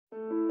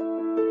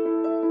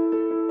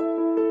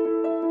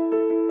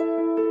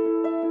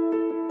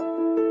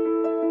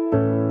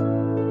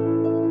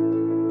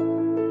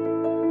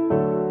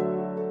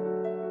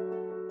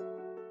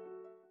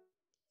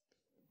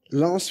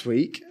Last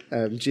week,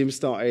 Jim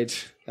started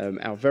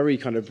our very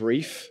kind of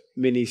brief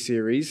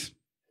mini-series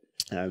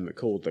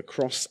called The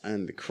Cross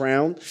and the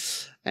Crown,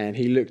 and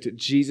he looked at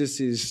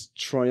Jesus'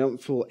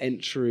 triumphal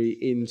entry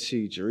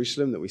into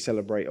Jerusalem that we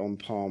celebrate on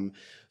Palm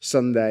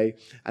Sunday,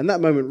 and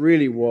that moment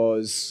really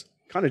was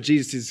kind of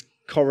Jesus'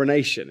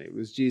 coronation. It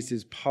was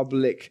Jesus'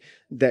 public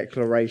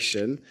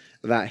declaration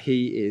that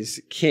he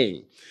is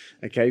king.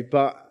 Okay,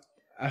 but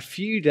a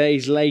few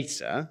days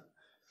later,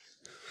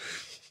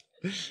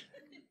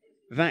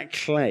 that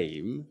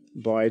claim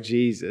by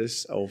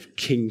Jesus of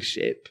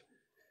kingship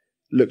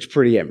looked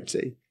pretty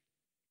empty.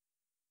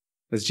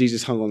 As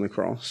Jesus hung on the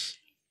cross,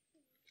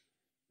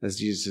 as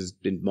Jesus has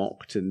been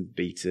mocked and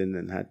beaten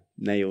and had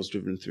nails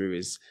driven through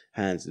his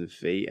hands and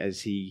feet,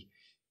 as he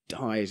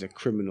dies a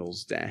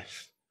criminal's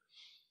death,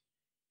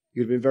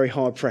 you'd have been very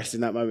hard-pressed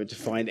in that moment to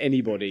find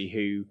anybody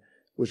who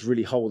was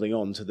really holding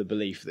on to the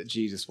belief that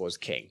Jesus was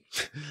king.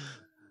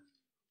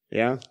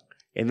 Yeah?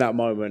 In that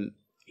moment,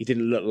 he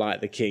didn't look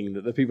like the king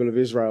that the people of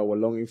Israel were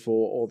longing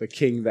for or the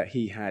king that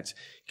he had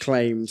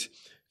claimed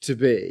to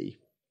be.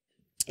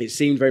 It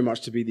seemed very much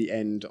to be the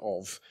end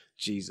of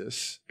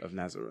Jesus of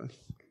Nazareth.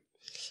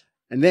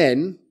 And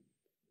then,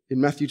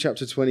 in Matthew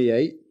chapter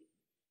 28,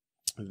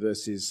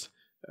 verses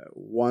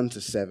 1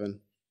 to 7,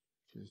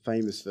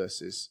 famous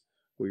verses,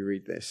 we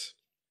read this.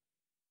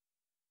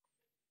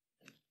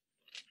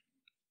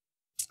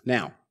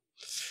 Now,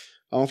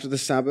 after the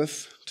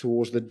Sabbath,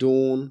 towards the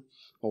dawn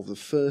of the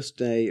first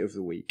day of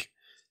the week,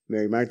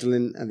 Mary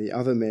Magdalene and the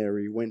other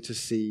Mary went to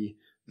see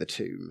the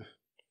tomb.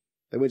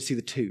 They went to see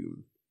the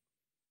tomb.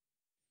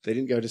 They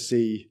didn't go to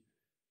see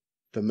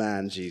the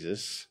man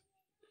Jesus.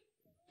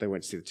 They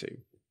went to see the tomb.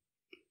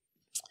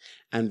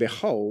 And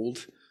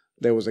behold,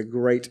 there was a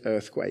great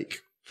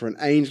earthquake, for an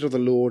angel of the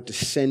Lord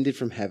descended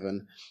from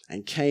heaven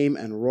and came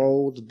and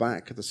rolled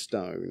back the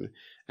stone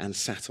and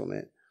sat on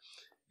it.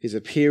 His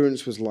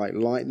appearance was like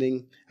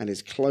lightning, and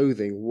his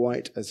clothing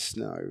white as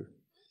snow.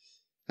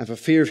 And for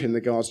fear of him,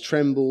 the guards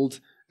trembled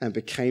and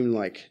became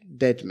like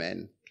dead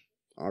men.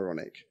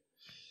 Ironic.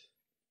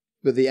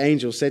 But the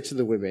angel said to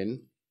the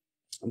women,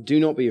 "Do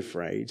not be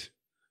afraid,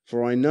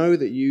 for I know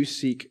that you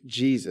seek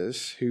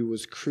Jesus who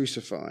was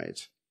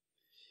crucified.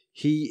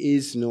 He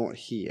is not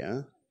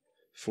here,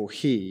 for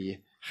he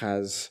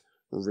has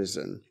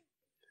risen,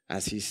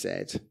 as he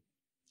said.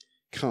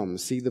 Come,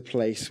 see the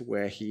place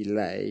where he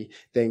lay,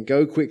 then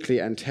go quickly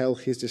and tell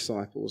his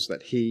disciples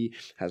that he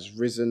has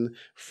risen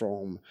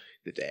from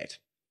the dead."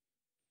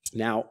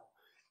 Now,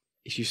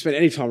 if you've spent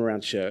any time around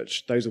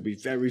church, those will be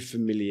very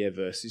familiar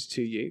verses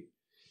to you.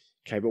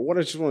 Okay, but what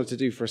I just wanted to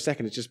do for a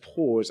second is just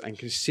pause and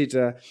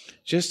consider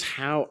just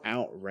how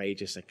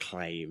outrageous a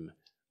claim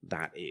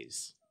that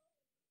is.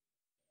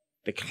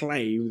 The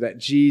claim that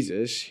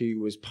Jesus, who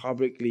was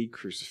publicly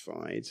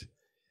crucified,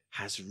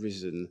 has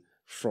risen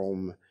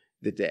from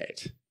the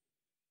dead.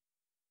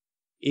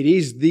 It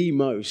is the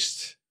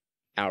most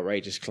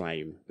outrageous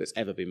claim that's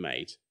ever been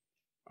made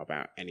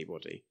about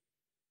anybody.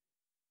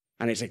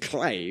 And it's a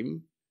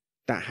claim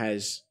that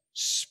has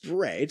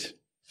spread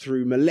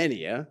through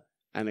millennia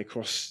and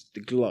across the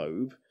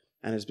globe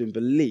and has been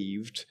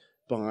believed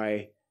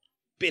by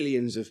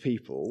billions of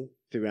people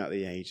throughout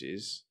the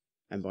ages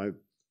and by,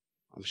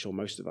 I'm sure,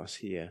 most of us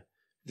here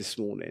this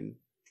morning.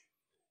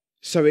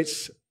 So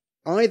it's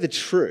either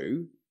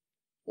true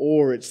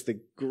or it's the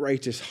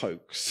greatest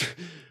hoax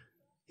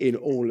in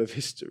all of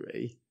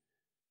history.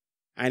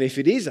 And if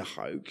it is a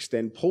hoax,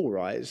 then Paul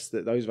writes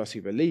that those of us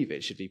who believe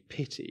it should be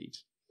pitied.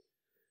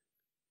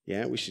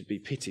 Yeah, we should be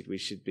pitied. We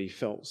should be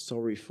felt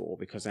sorry for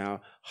because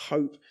our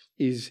hope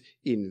is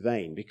in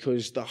vain.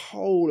 Because the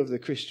whole of the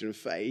Christian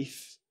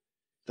faith,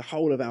 the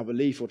whole of our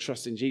belief or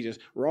trust in Jesus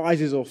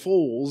rises or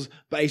falls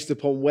based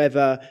upon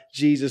whether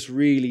Jesus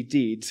really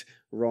did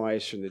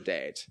rise from the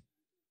dead.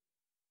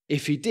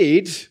 If he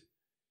did,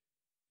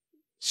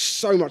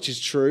 so much is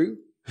true,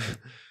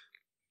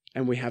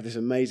 and we have this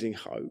amazing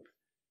hope.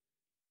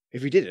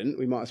 If he didn't,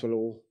 we might as well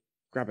all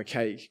grab a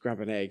cake, grab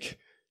an egg,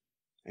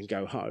 and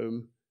go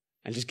home,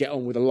 and just get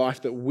on with the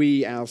life that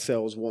we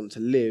ourselves want to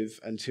live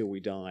until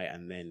we die,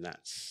 and then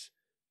that's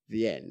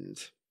the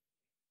end.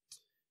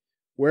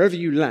 Wherever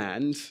you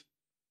land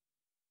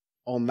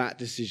on that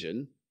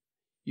decision,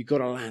 you've got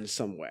to land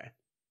somewhere.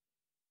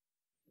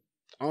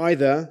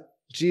 Either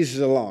Jesus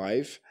is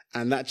alive,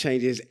 and that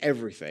changes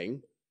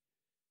everything,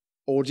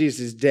 or Jesus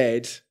is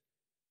dead,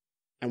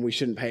 and we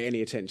shouldn't pay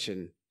any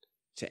attention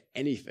to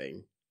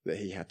anything that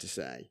he had to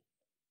say.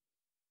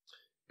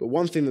 But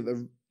one thing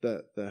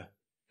that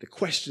the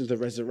question of the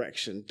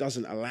resurrection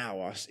doesn't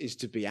allow us is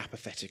to be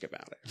apathetic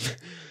about it,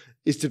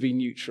 is to be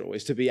neutral,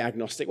 is to be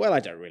agnostic. Well,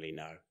 I don't really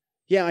know.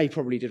 Yeah, he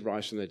probably did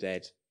rise from the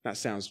dead. That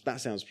sounds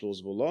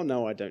plausible. Oh,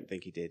 no, I don't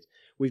think he did.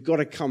 We've got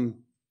to come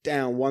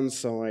down one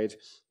side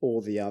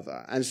or the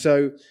other. And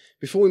so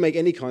before we make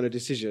any kind of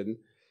decision,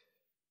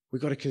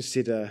 we've got to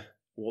consider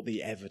what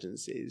the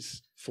evidence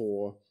is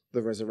for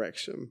the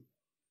resurrection.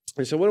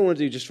 And so what I want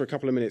to do just for a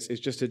couple of minutes is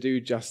just to do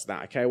just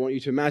that, okay? I want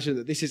you to imagine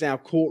that this is our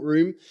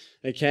courtroom,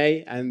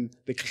 okay? And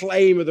the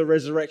claim of the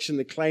resurrection,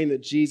 the claim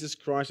that Jesus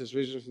Christ has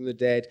risen from the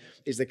dead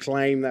is the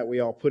claim that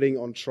we are putting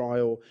on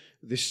trial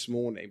this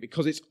morning.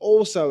 Because it's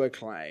also a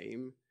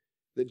claim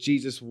that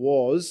Jesus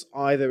was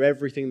either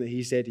everything that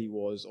he said he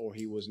was or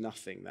he was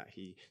nothing that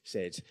he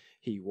said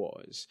he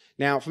was.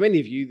 Now, for many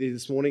of you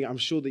this morning, I'm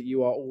sure that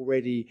you are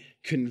already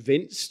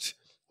convinced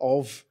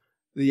of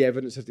the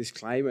evidence of this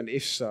claim, and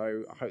if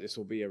so, I hope this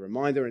will be a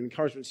reminder and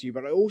encouragement to you,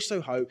 but I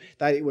also hope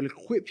that it will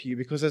equip you,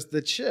 because as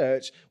the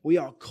church, we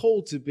are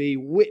called to be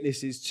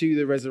witnesses to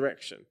the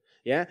resurrection.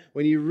 Yeah?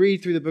 When you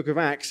read through the book of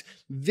Acts,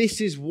 this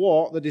is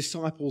what the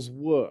disciples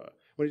were.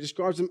 When it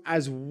describes them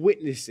as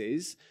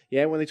witnesses,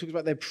 yeah, when they talk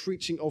about their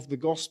preaching of the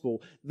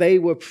gospel, they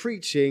were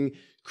preaching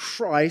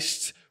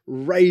Christ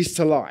raised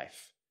to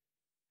life.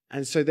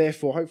 And so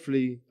therefore,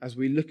 hopefully, as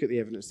we look at the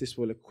evidence, this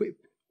will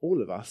equip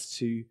all of us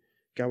to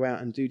go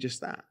out and do just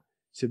that,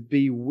 to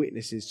be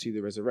witnesses to the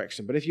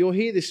resurrection. But if you're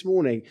here this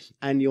morning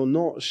and you're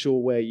not sure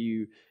where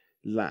you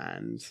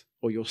land,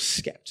 or you're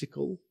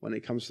skeptical when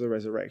it comes to the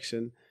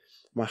resurrection,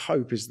 my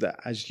hope is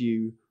that as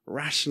you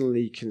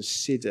rationally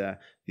consider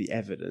the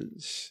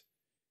evidence,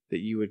 that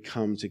you would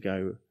come to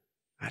go,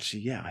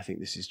 actually, yeah, I think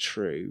this is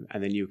true.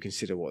 And then you would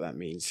consider what that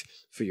means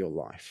for your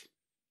life.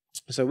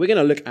 So we're going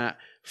to look at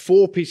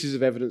 4 pieces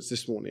of evidence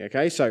this morning,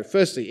 okay? So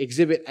firstly,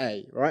 Exhibit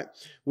A, right?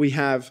 We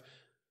have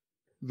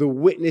the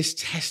witness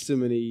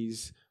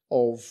testimonies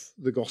of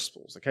the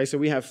Gospels. Okay, so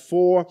we have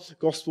 4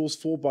 Gospels,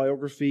 4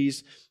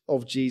 biographies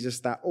of Jesus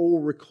that all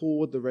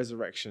record the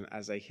resurrection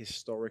as a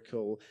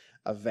historical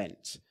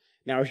event.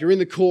 Now, if you're in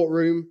the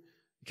courtroom,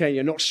 okay,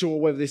 you're not sure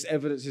whether this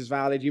evidence is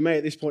valid, you may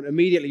at this point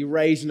immediately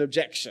raise an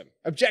objection.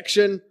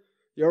 Objection,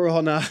 Your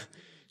Honor,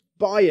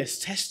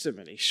 biased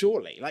testimony,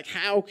 surely. Like,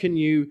 how can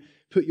you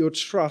put your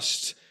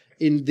trust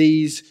in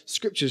these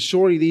scriptures?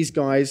 Surely these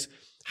guys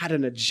had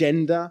an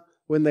agenda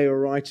when they were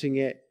writing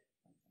it.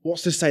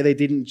 What's to say they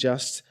didn't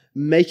just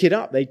make it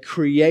up? They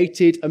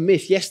created a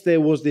myth. Yes,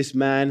 there was this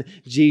man,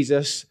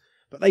 Jesus,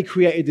 but they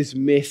created this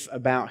myth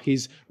about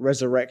his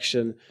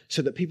resurrection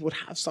so that people would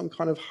have some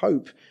kind of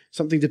hope,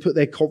 something to put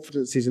their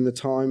confidences in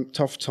the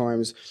tough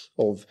times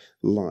of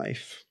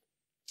life.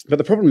 But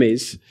the problem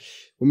is,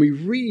 when we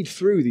read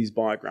through these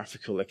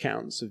biographical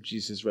accounts of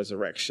Jesus'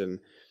 resurrection,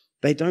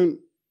 they don't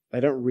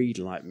read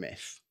like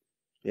myth.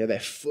 Yeah, they're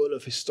full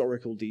of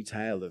historical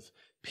detail of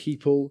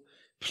people,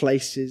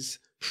 places,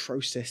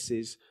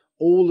 processes,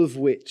 all of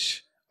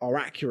which are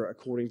accurate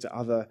according to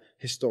other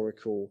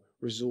historical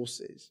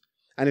resources.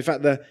 And in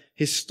fact, the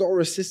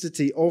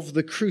historicity of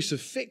the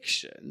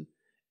crucifixion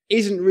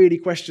isn't really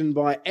questioned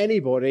by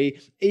anybody.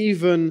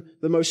 Even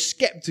the most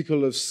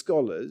skeptical of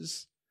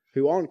scholars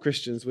who aren't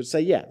Christians would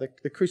say, yeah,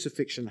 the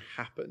crucifixion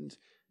happened,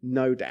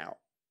 no doubt.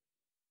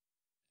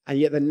 And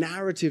yet the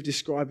narrative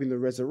describing the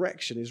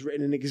resurrection is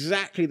written in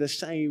exactly the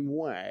same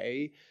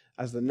way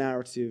as the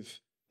narrative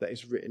that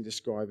is written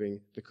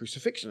describing the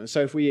crucifixion. And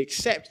so if we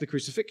accept the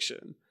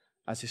crucifixion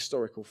as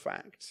historical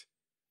fact,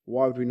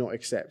 why would we not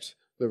accept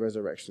the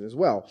resurrection as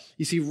well?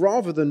 You see,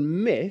 rather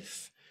than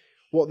myth,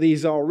 what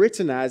these are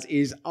written as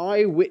is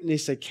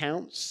eyewitness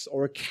accounts,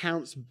 or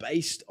accounts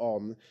based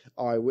on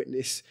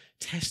eyewitness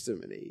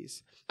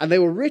testimonies. And they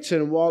were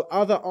written while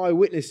other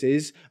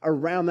eyewitnesses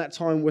around that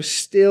time were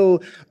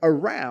still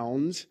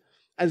around.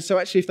 And so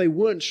actually, if they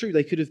weren't true,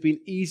 they could have been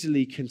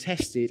easily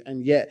contested,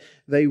 and yet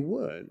they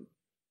weren't.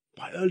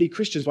 By early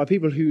Christians, by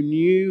people who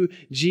knew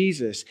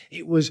Jesus,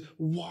 it was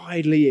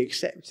widely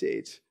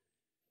accepted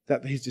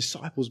that his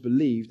disciples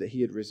believed that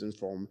he had risen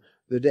from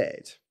the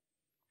dead.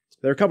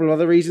 There are a couple of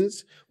other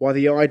reasons why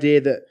the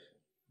idea that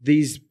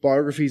these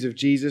biographies of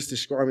Jesus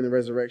describing the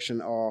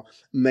resurrection are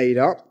made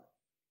up,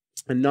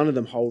 and none of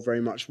them hold very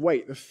much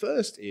weight. The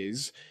first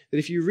is that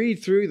if you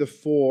read through the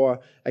 4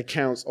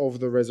 accounts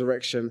of the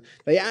resurrection,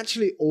 they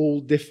actually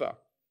all differ.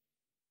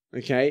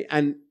 Okay?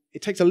 And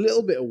it takes a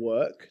little bit of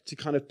work to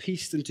kind of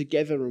piece them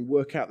together and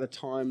work out the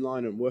timeline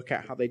and work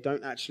out how they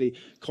don't actually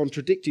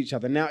contradict each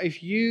other. Now,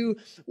 if you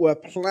were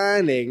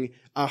planning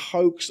a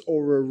hoax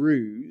or a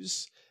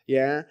ruse,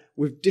 yeah,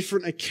 with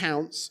different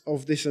accounts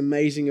of this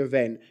amazing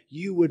event,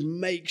 you would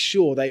make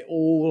sure they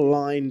all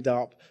lined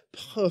up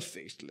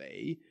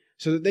perfectly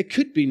so that there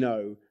could be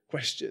no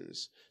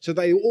questions. So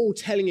they were all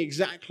telling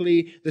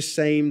exactly the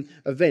same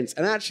events.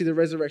 And actually the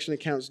resurrection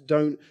accounts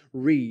don't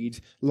read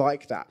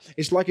like that.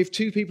 It's like if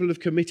 2 people have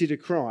committed a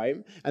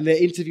crime and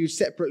they're interviewed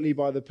separately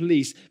by the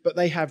police, but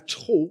they have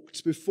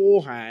talked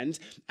beforehand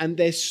and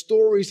their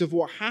stories of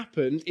what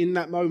happened in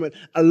that moment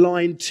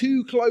align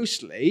too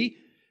closely,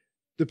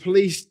 the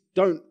police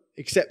don't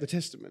accept the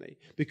testimony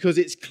because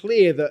it's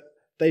clear that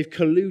they've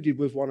colluded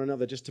with one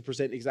another just to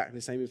present exactly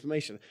the same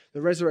information.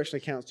 The resurrection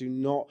accounts do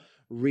not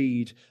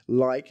read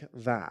like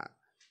that.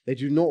 They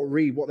do not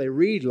read. What they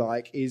read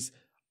like is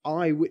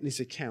eyewitness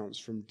accounts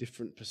from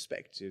different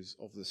perspectives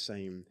of the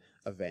same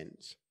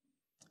event.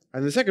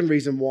 And the second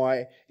reason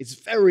why it's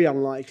very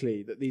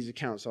unlikely that these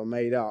accounts are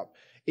made up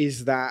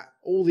is that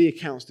all the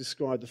accounts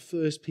describe the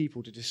first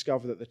people to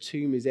discover that the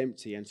tomb is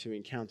empty and to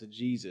encounter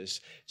Jesus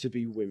to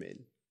be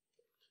women.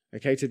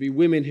 Okay, to be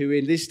women who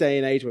in this day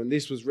and age when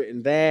this was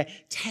written, their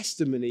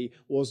testimony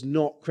was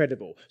not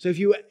credible. So if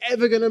you were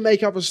ever going to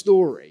make up a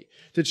story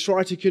to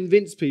try to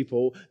convince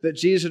people that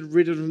Jesus had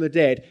risen from the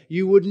dead,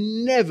 you would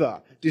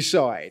never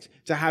decide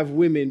to have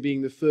women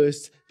being the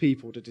first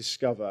people to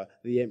discover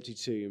the empty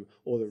tomb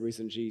or the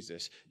risen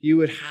Jesus. You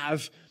would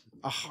have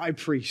a high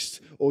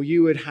priest, or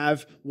you would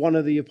have one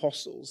of the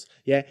apostles.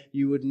 Yeah,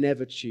 you would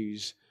never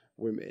choose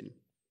women.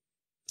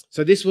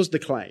 So this was the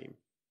claim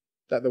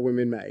that the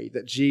women made,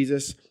 that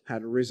Jesus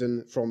had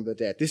risen from the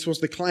dead. This was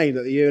the claim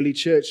that the early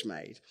church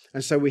made.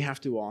 And so we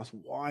have to ask,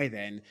 why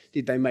then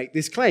did they make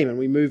this claim? And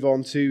we move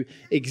on to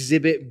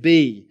Exhibit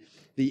B,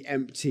 the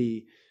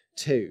empty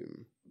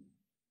tomb.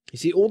 You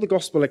see, all the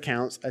gospel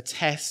accounts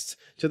attest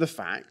to the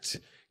fact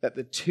that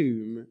the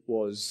tomb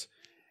was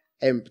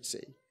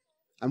empty.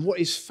 And what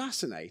is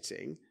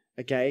fascinating,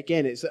 okay,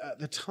 again, it's that at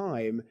the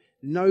time,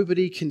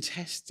 nobody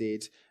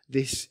contested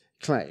this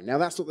claim. Now,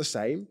 that's not the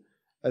same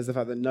as the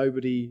fact that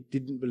nobody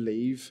didn't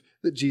believe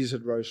that Jesus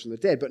had rose from the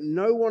dead. But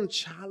no one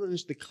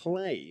challenged the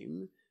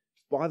claim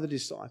by the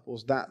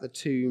disciples that the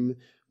tomb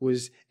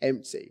was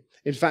empty.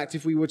 In fact,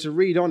 if we were to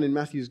read on in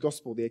Matthew's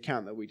Gospel, the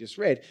account that we just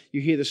read,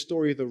 you hear the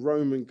story of the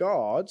Roman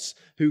guards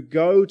who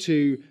go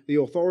to the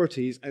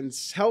authorities and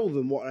tell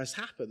them what has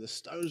happened. The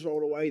stones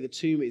rolled away, the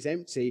tomb is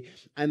empty,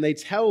 and they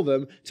tell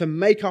them to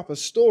make up a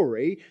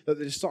story that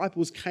the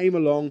disciples came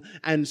along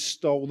and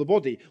stole the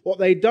body. What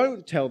they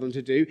don't tell them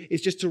to do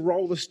is just to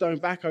roll the stone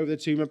back over the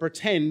tomb and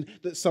pretend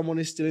that someone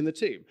is still in the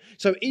tomb.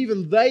 So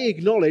even they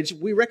acknowledge,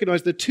 we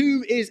recognize the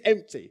tomb is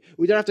empty.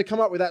 We don't have to come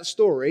up with that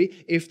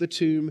story if the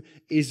tomb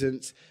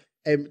isn't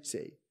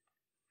empty.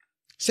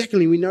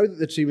 Secondly, we know that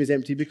the tomb is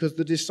empty because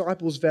the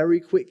disciples very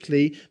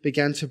quickly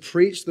began to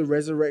preach the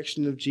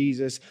resurrection of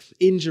Jesus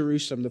in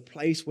Jerusalem, the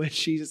place where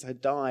Jesus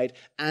had died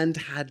and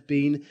had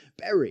been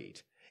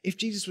buried. If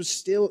Jesus was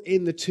still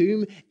in the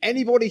tomb,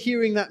 anybody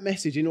hearing that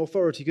message in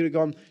authority could have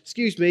gone,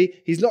 excuse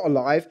me, he's not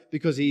alive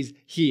because he's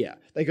here.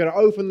 They could have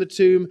opened the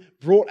tomb,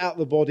 brought out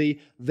the body.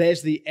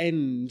 There's the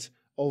end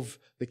of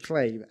the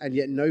claim, and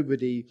yet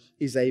nobody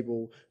is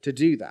able to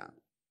do that.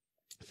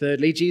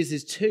 Thirdly,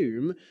 Jesus'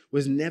 tomb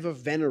was never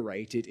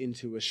venerated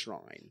into a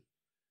shrine.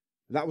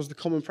 That was the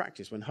common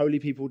practice. When holy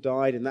people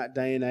died in that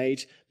day and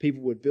age,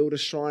 people would build a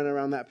shrine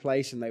around that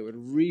place and they would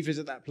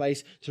revisit that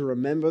place to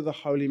remember the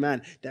holy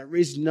man. There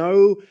is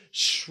no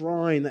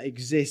shrine that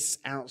exists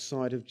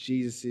outside of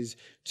Jesus'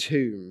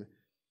 tomb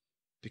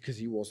because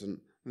he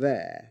wasn't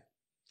there.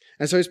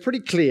 And so it's pretty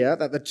clear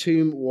that the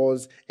tomb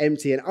was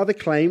empty. And other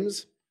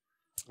claims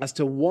as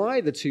to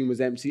why the tomb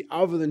was empty,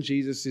 other than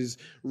Jesus'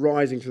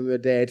 rising from the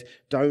dead,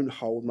 don't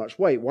hold much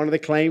weight. One of the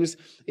claims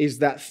is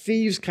that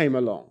thieves came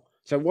along.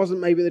 So it wasn't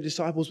maybe the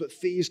disciples, but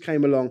thieves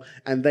came along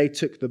and they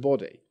took the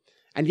body.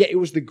 And yet it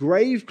was the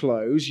grave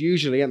clothes,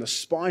 usually, and the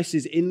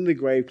spices in the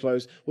grave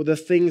clothes were the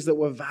things that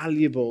were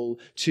valuable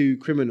to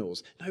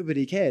criminals.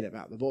 Nobody cared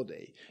about the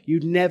body.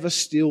 You'd never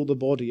steal the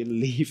body and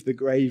leave the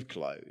grave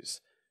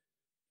clothes.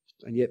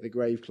 And yet the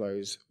grave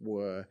clothes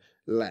were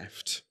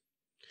left.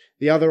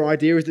 The other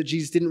idea is that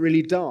Jesus didn't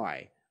really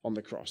die on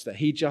the cross, that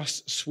he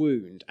just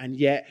swooned. And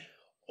yet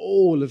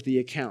all of the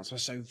accounts are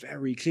so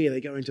very clear.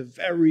 They go into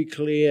very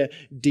clear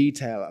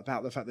detail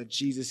about the fact that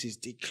Jesus is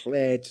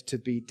declared to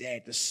be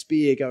dead. The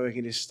spear going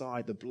in his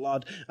side, the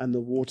blood and the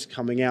water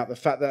coming out. The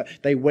fact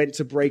that they went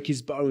to break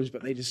his bones,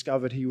 but they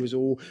discovered he was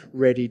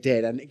already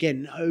dead. And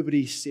again,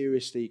 nobody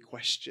seriously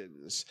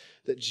questions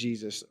that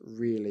Jesus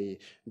really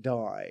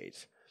died.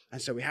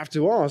 And so we have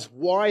to ask,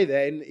 why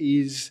then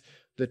is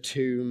the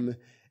tomb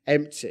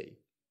empty?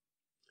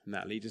 And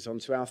that leads us on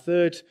to our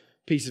third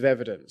piece of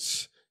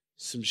evidence.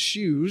 Some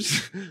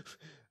shoes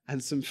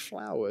and some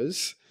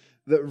flowers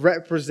that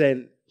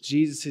represent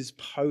Jesus'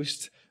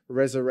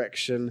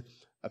 post-resurrection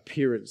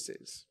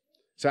appearances.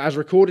 So as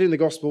recorded in the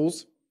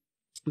Gospels,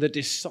 the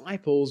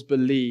disciples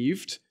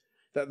believed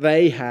that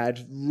they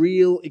had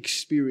real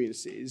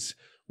experiences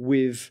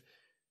with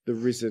the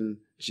risen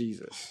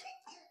Jesus.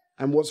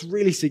 And what's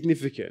really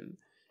significant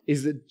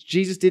is that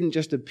Jesus didn't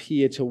just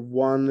appear to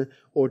one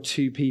or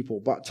two people,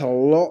 but to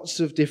lots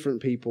of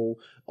different people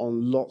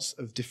on lots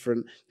of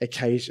different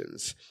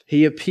occasions.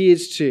 He appeared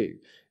to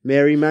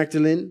Mary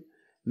Magdalene,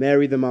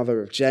 Mary the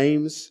mother of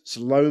James,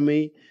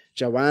 Salome,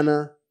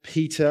 Joanna,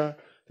 Peter,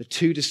 the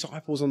two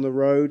disciples on the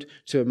road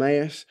to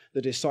Emmaus,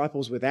 the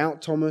disciples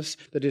without Thomas,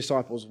 the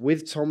disciples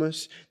with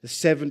Thomas, the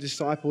 7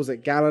 disciples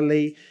at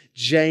Galilee,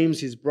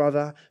 James, his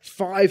brother,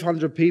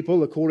 500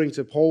 people, according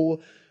to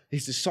Paul,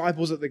 his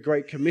disciples at the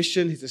Great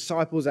Commission, his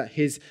disciples at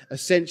his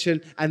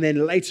ascension, and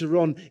then later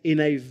on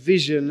in a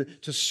vision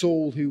to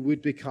Saul who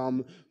would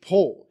become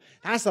Paul.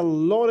 That's a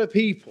lot of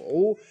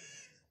people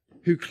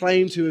who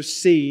claim to have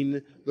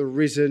seen the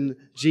risen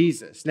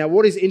Jesus. Now,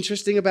 what is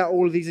interesting about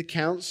all of these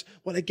accounts?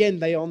 Well, again,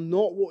 they are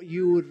not what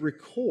you would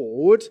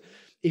record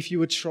if you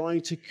were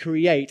trying to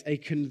create a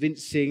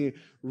convincing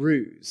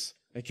ruse,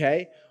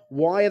 okay?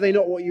 Why are they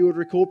not what you would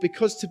record?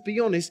 Because, to be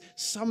honest,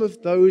 some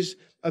of those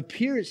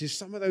appearances,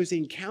 some of those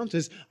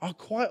encounters are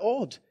quite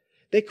odd.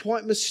 They're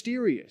quite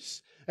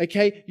mysterious.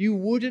 Okay, you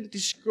wouldn't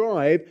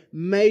describe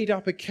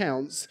made-up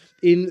accounts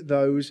in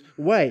those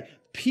ways.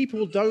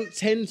 People don't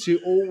tend to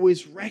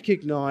always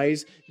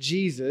recognize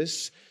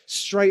Jesus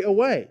straight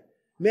away.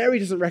 Mary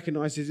doesn't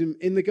recognize him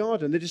in the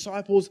garden. The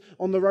disciples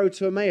on the road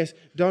to Emmaus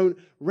don't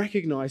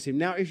recognize him.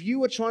 Now, if you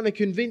were trying to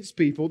convince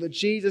people that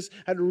Jesus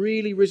had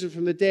really risen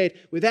from the dead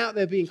without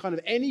there being kind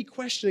of any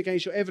question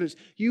against your evidence,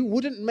 you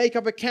wouldn't make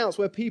up accounts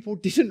where people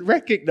didn't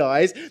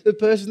recognize the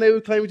person they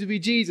were claiming to be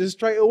Jesus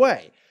straight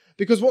away.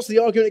 Because what's the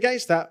argument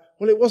against that?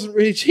 Well, it wasn't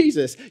really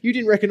Jesus. You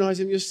didn't recognize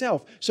him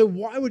yourself. So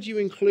why would you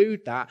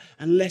include that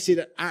unless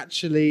it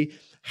actually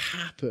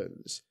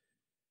happens?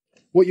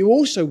 What you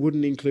also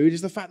wouldn't include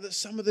is the fact that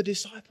some of the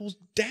disciples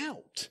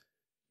doubt.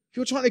 If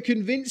you're trying to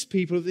convince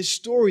people of this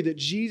story that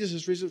Jesus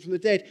has risen from the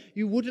dead,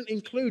 you wouldn't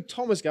include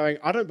Thomas going,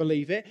 I don't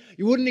believe it.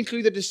 You wouldn't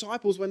include the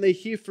disciples when they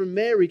hear from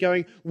Mary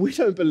going, we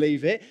don't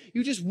believe it.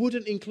 You just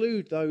wouldn't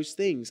include those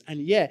things.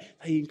 And yet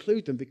they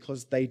include them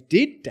because they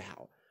did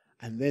doubt.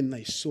 And then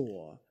they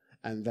saw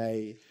and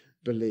they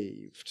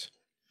believed.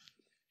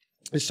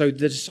 And so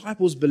the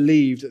disciples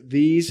believed that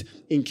these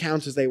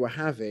encounters they were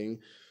having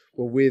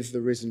were with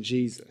the risen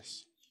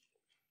Jesus.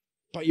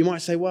 But you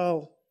might say,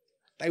 well,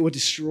 they were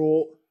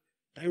distraught.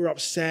 They were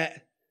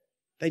upset.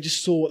 They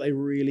just saw what they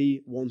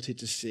really wanted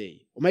to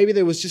see. Or maybe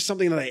there was just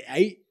something that they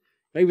ate.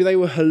 Maybe they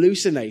were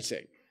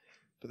hallucinating.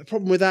 But the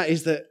problem with that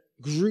is that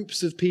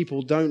groups of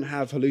people don't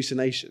have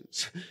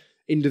hallucinations.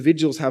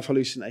 Individuals have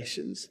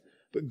hallucinations.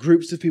 But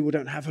groups of people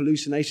don't have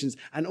hallucinations.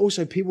 And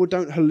also people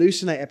don't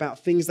hallucinate about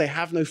things they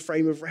have no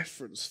frame of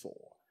reference for.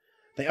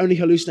 They only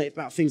hallucinate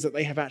about things that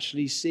they have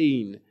actually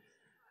seen.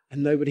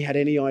 And nobody had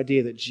any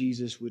idea that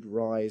Jesus would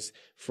rise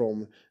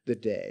from the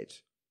dead.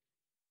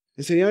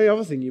 And so the only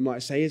other thing you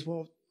might say is,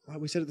 well, like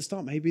we said at the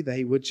start, maybe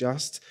they were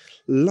just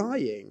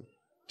lying.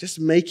 Just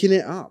making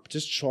it up.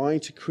 Just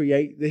trying to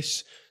create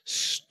this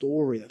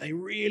story that they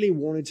really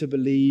wanted to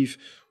believe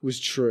was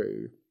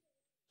true.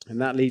 And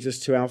that leads us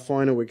to our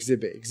final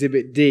exhibit,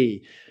 Exhibit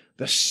D,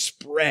 the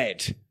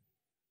spread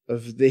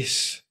of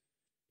this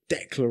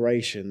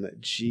declaration that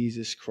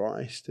Jesus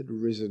Christ had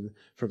risen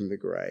from the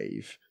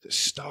grave, that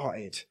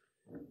started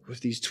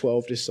with these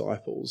 12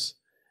 disciples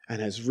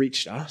and has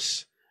reached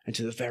us and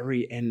to the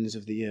very ends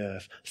of the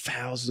earth,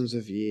 thousands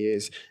of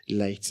years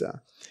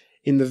later.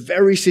 In the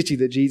very city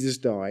that Jesus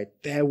died,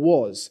 there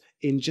was,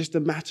 in just a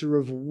matter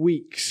of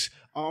weeks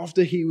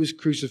after he was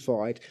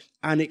crucified,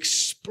 an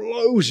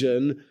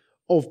explosion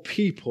of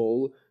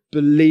people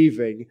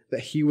believing that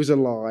he was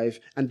alive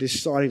and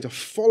deciding to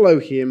follow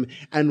him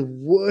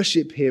and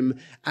worship him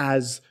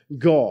as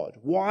God.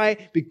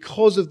 Why?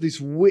 Because of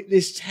this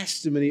witness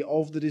testimony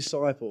of the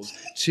disciples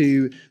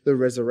to the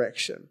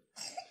resurrection.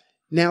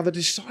 Now, the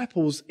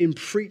disciples, in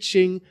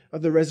preaching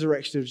of the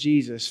resurrection of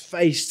Jesus,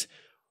 faced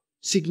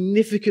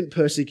significant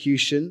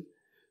persecution,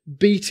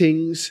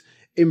 beatings,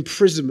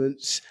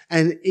 imprisonments,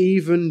 and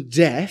even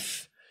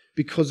death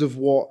because of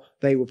what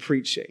they were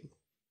preaching.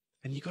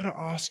 And you've got to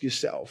ask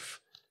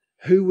yourself,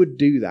 who would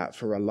do that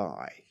for a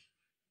lie?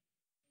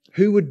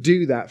 Who would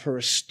do that for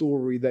a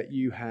story that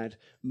you had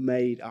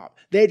made up?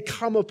 There'd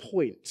come a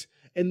point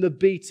in the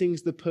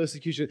beatings, the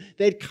persecution,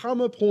 there'd come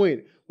a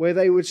point where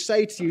they would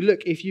say to you,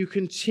 look, if you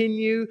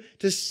continue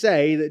to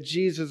say that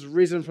Jesus has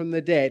risen from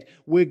the dead,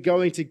 we're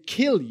going to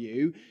kill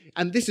you.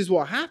 And this is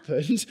what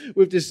happened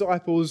with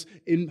disciples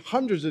in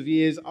hundreds of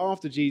years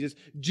after Jesus.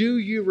 Do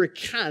you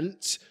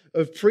recant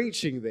of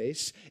preaching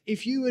this?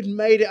 If you had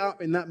made it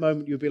up in that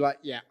moment, you'd be like,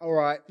 yeah, all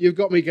right, you've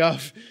got me,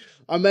 Geoff.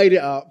 I made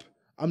it up.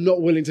 I'm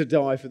not willing to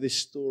die for this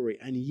story.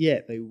 And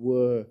yet they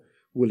were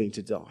willing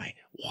to die.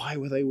 Why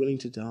were they willing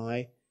to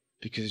die?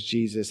 Because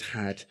Jesus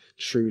had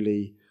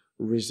truly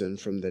risen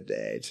from the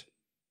dead.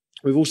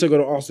 We've also got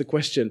to ask the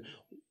question,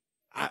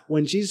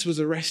 when Jesus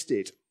was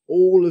arrested,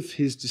 all of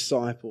his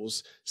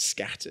disciples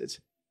scattered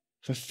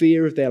for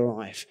fear of their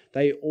life.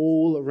 They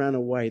all ran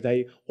away.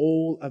 They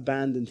all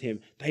abandoned him.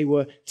 They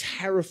were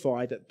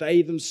terrified that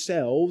they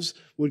themselves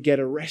would get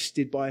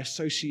arrested by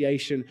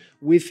association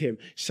with him.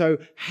 So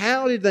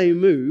how did they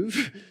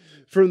move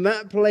from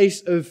that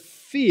place of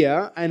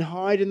fear and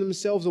hiding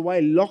themselves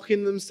away,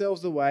 locking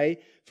themselves away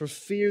for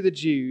fear of the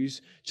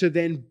Jews, to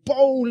then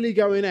boldly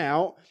going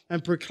out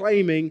and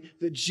proclaiming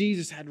that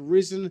Jesus had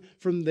risen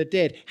from the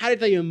dead? How did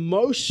they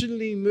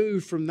emotionally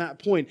move from that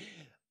point?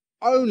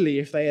 Only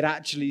if they had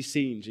actually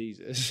seen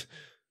Jesus.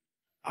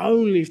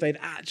 Only if they'd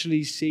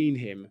actually seen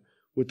him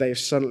would they have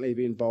suddenly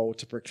been bold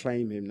to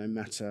proclaim him no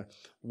matter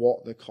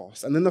what the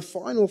cost. And then the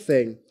final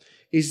thing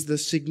is the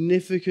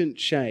significant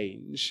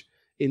change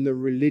in the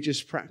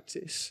religious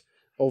practice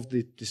of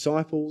the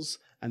disciples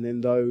and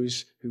then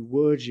those who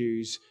were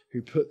Jews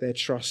who put their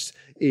trust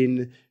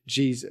in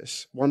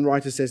Jesus. One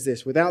writer says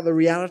this, without the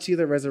reality of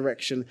the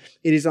resurrection,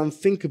 it is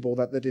unthinkable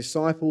that the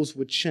disciples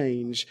would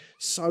change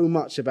so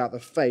much about the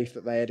faith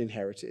that they had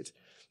inherited.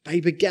 They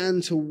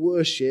began to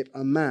worship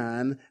a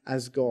man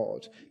as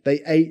God.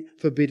 They ate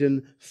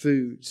forbidden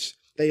foods.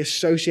 They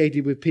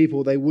associated with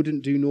people they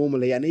wouldn't do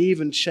normally, and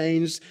even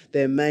changed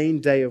their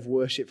main day of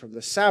worship from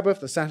the Sabbath,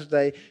 the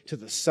Saturday, to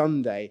the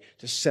Sunday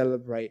to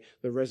celebrate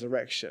the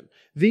resurrection.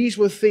 These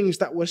were things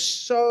that were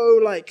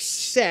so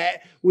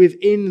set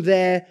within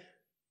their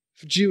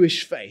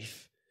Jewish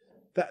faith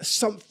that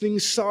something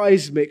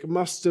seismic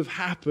must have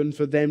happened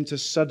for them to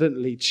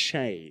suddenly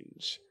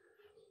change.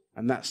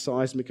 And that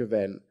seismic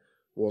event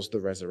was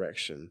the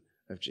resurrection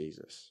of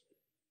Jesus.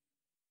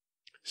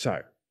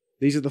 So,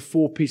 these are the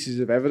 4 pieces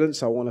of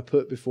evidence I want to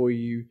put before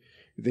you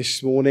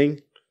this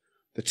morning.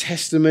 The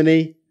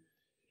testimony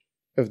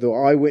of the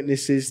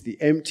eyewitnesses,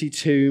 the empty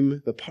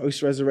tomb, the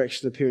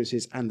post-resurrection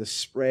appearances, and the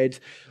spread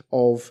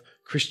of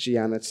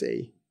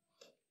Christianity.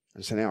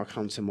 And so now I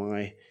come to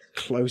my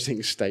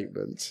closing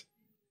statement.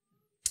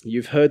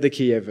 You've heard the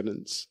key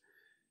evidence.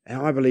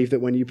 And I believe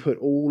that when you put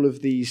all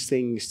of these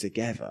things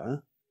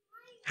together,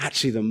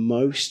 actually the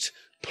most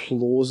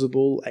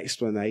plausible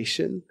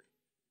explanation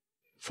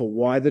for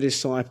why the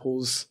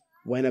disciples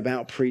went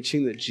about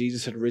preaching that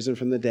Jesus had risen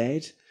from the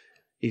dead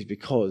is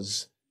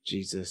because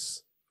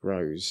Jesus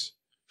rose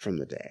from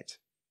the dead.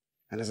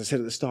 And as I said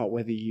at the start,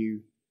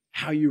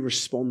 how you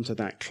respond to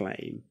that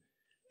claim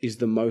is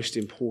the most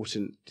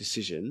important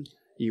decision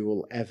you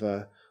will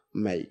ever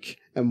make,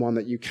 and one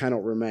that you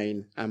cannot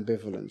remain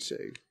ambivalent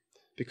to.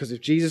 Because if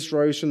Jesus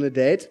rose from the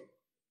dead,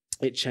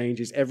 it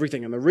changes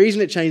everything. And the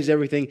reason it changes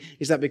everything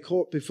is that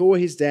before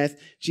his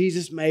death,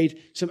 Jesus made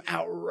some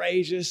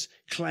outrageous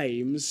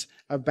claims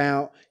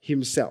about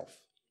himself.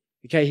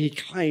 Okay, he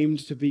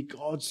claimed to be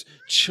God's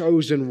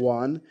chosen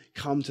one,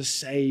 come to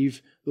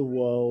save the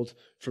world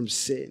from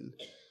sin.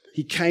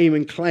 He came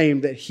and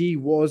claimed that he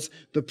was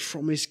the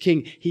promised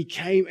king. He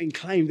came and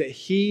claimed that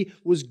he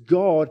was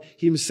God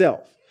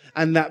himself,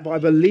 and that by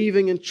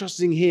believing and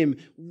trusting him,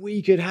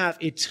 we could have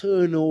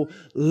eternal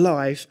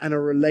life and a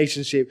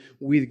relationship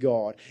with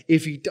God.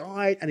 If he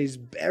died and is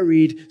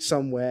buried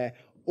somewhere,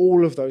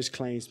 all of those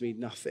claims mean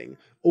nothing.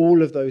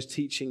 All of those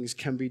teachings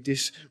can be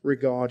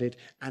disregarded,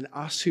 and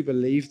us who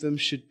believe them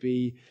should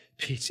be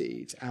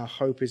pitied. Our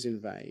hope is in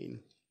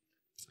vain.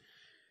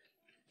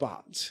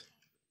 But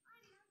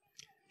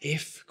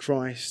if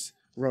Christ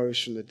rose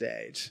from the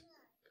dead,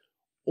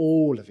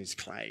 all of his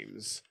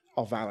claims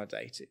are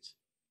validated.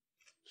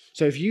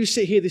 So if you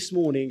sit here this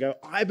morning and go,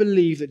 I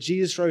believe that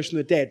Jesus rose from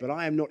the dead, but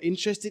I am not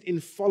interested in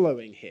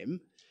following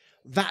him,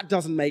 that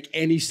doesn't make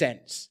any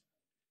sense.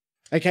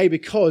 Okay,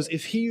 because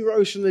if he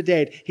rose from the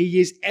dead,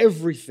 he is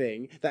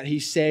everything that he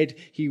said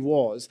he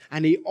was,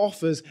 and he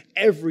offers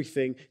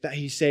everything that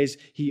he says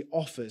he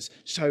offers.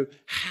 So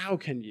how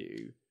can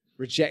you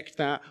reject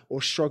that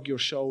or shrug your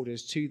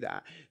shoulders to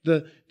that?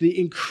 The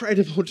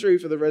incredible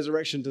truth of the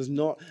resurrection does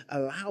not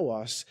allow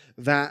us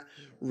that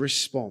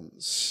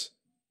response.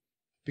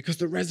 Because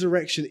the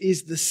resurrection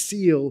is the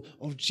seal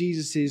of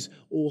Jesus'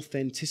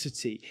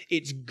 authenticity.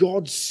 It's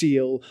God's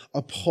seal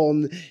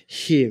upon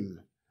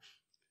him.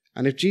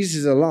 And if Jesus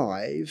is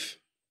alive,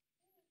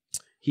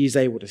 he is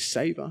able to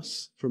save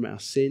us from our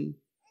sin.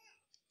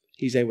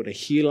 He's able to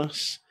heal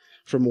us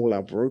from all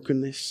our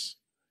brokenness.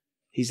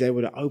 He's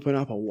able to open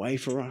up a way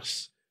for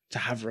us to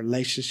have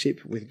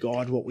relationship with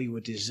God, what we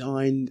were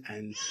designed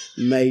and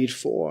made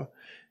for.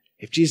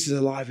 If Jesus is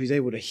alive, he's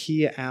able to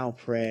hear our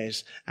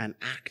prayers and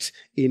act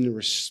in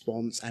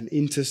response and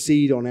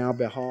intercede on our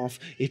behalf.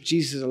 If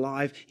Jesus is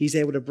alive, he's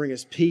able to bring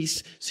us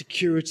peace,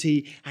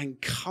 security, and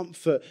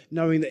comfort,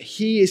 knowing that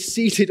he is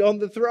seated on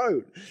the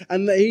throne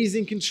and that he's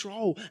in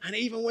control. And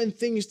even when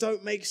things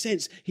don't make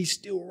sense, he's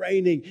still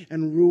reigning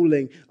and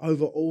ruling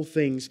over all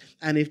things.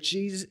 And if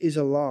Jesus is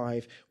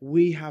alive,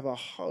 we have a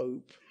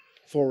hope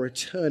for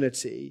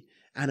eternity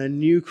and a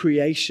new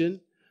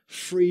creation,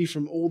 free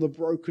from all the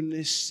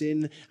brokenness,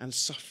 sin, and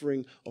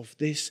suffering of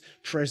this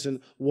present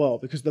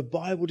world. Because the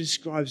Bible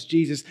describes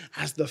Jesus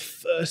as the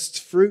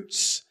first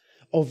fruits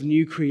of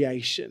new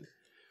creation,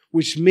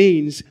 which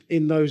means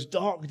in those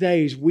dark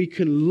days, we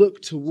can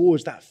look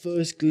towards that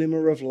first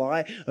glimmer of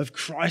light of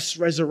Christ's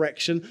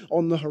resurrection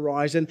on the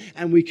horizon,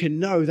 and we can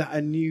know that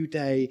a new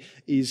day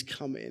is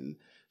coming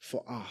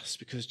for us.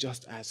 Because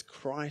just as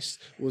Christ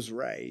was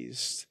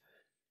raised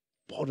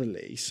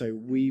bodily, so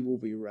we will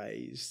be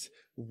raised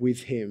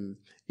with him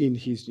in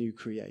his new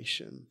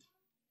creation.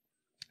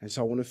 And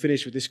so I want to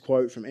finish with this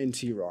quote from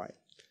N.T. Wright.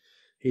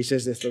 He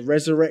says this: the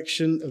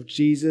resurrection of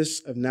Jesus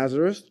of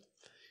Nazareth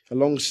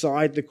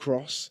alongside the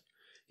cross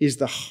is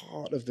the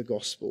heart of the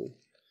gospel.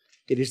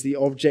 It is the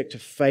object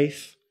of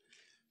faith,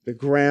 the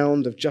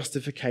ground of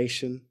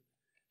justification,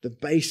 the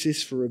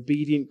basis for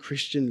obedient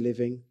Christian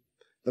living,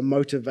 the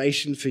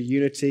motivation for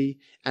unity,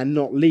 and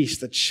not least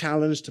the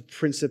challenge to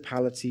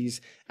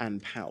principalities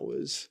and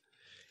powers.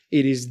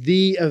 It is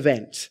the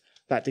event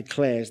that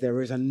declares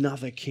there is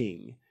another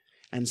king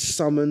and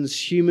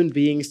summons human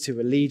beings to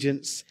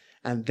allegiance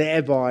and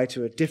thereby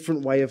to a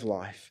different way of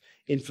life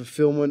in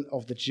fulfillment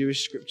of the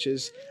Jewish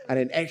scriptures and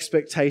in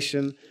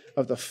expectation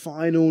of the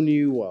final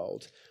new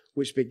world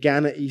which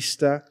began at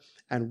Easter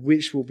and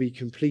which will be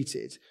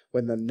completed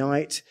when the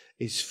night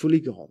is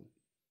fully gone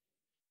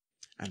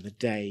and the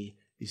day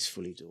is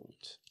fully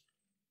dawned.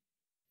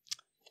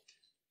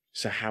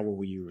 So how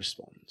will you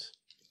respond?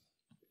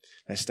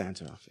 Let's stand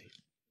to our feet.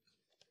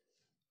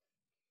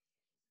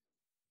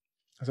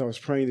 As I was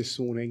praying this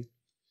morning,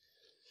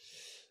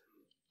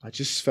 I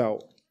just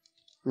felt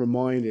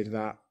reminded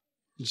that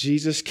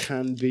Jesus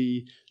can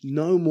be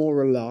no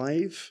more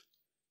alive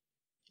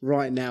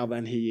right now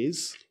than he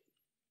is,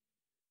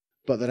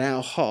 but that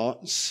our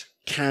hearts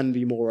can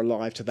be more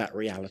alive to that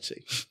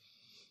reality.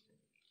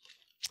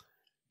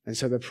 And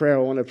so the prayer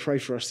I want to pray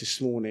for us this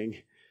morning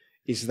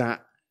is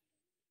that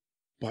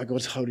by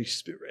God's Holy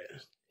Spirit,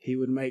 he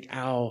would make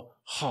our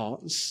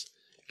hearts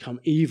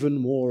come even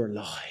more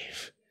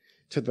alive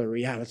to the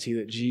reality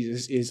that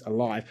Jesus is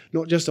alive,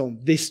 not just on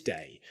this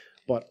day,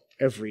 but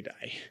every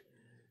day.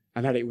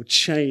 And that it would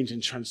change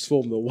and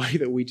transform the way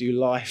that we do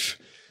life,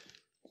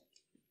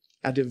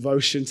 our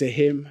devotion to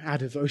him, our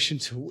devotion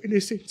to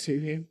witnessing to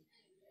him.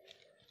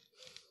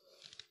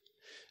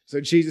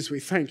 So Jesus, we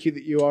thank you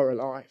that you are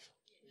alive.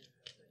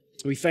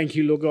 We thank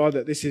you, Lord God,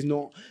 that this is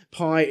not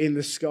pie in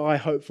the sky,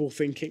 hopeful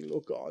thinking,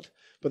 Lord God,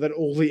 but that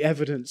all the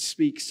evidence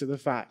speaks to the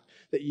fact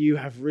that you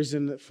have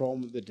risen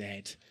from the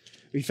dead.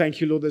 We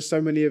thank you, Lord, that so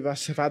many of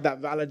us have had that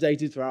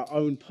validated through our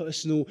own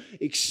personal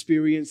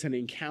experience and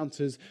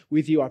encounters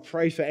with you. I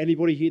pray for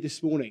anybody here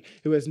this morning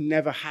who has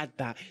never had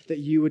that, that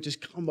you would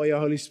just come by your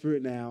Holy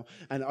Spirit now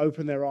and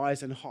open their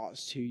eyes and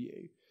hearts to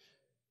you.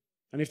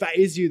 And if that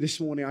is you this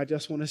morning, I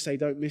just want to say,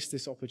 don't miss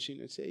this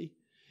opportunity.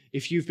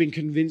 If you've been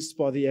convinced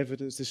by the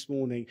evidence this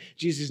morning,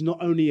 Jesus is not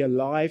only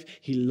alive,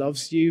 he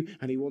loves you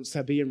and he wants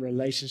to be in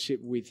relationship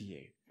with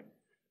you.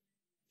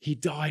 He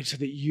died so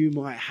that you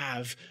might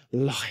have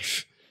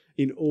life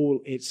in all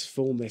its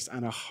fullness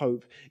and a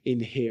hope in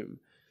him.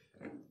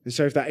 And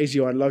so if that is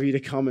you, I'd love you to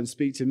come and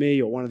speak to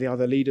me or one of the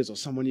other leaders or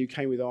someone you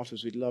came with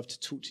afterwards. We'd love to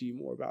talk to you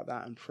more about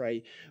that and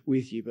pray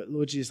with you. But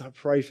Lord Jesus, I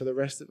pray for the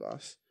rest of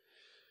us.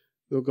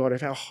 Lord God,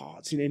 if our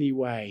hearts in any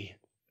way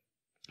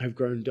have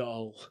grown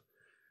dull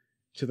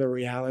to the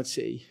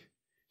reality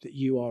that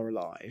you are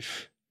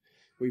alive,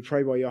 we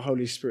pray by your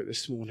Holy Spirit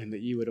this morning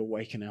that you would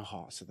awaken our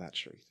hearts to that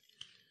truth.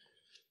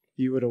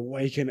 You would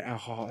awaken our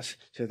hearts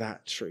to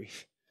that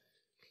truth.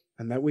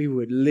 And that we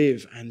would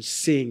live and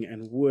sing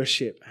and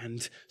worship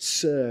and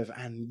serve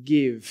and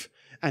give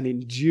and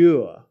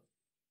endure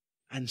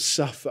and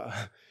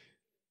suffer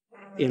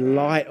in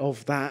light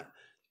of that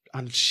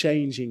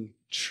unchanging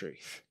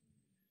truth.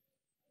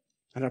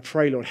 And I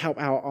pray, Lord, help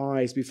our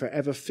eyes be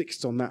forever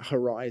fixed on that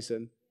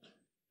horizon,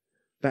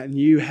 that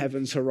new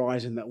heavens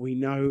horizon that we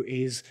know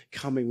is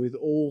coming with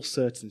all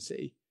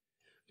certainty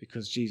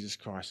because Jesus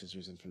Christ has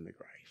risen from the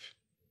grave.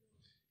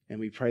 And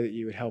we pray that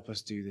you would help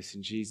us do this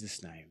in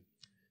Jesus' name.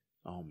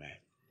 Amen.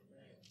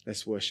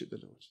 Let's worship the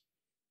Lord.